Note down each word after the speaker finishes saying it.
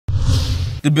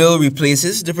The bill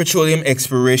replaces the Petroleum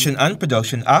Exploration and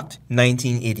Production Act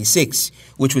 1986,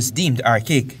 which was deemed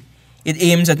archaic. It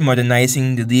aims at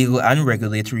modernizing the legal and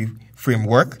regulatory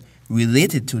framework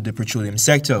related to the petroleum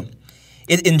sector.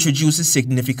 It introduces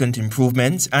significant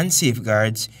improvements and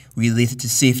safeguards related to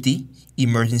safety,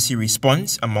 emergency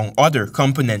response, among other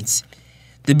components.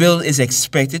 The bill is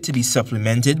expected to be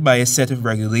supplemented by a set of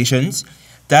regulations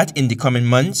that in the coming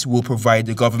months will provide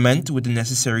the government with the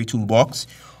necessary toolbox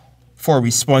for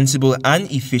responsible and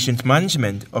efficient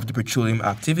management of the petroleum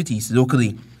activities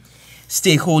locally.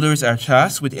 Stakeholders are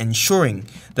tasked with ensuring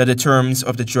that the terms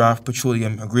of the draft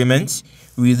petroleum agreements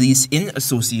released in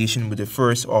association with the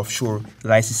first offshore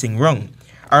licensing round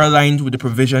are aligned with the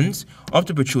provisions of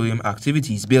the Petroleum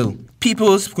Activities Bill.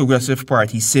 People's Progressive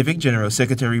Party Civic General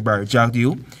Secretary Barry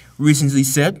Jagdeo recently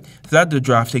said that the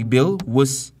drafted bill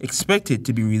was expected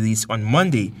to be released on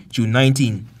Monday, June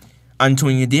 19.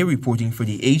 Anthonio Dey reporting for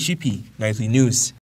the HGP Nightly News.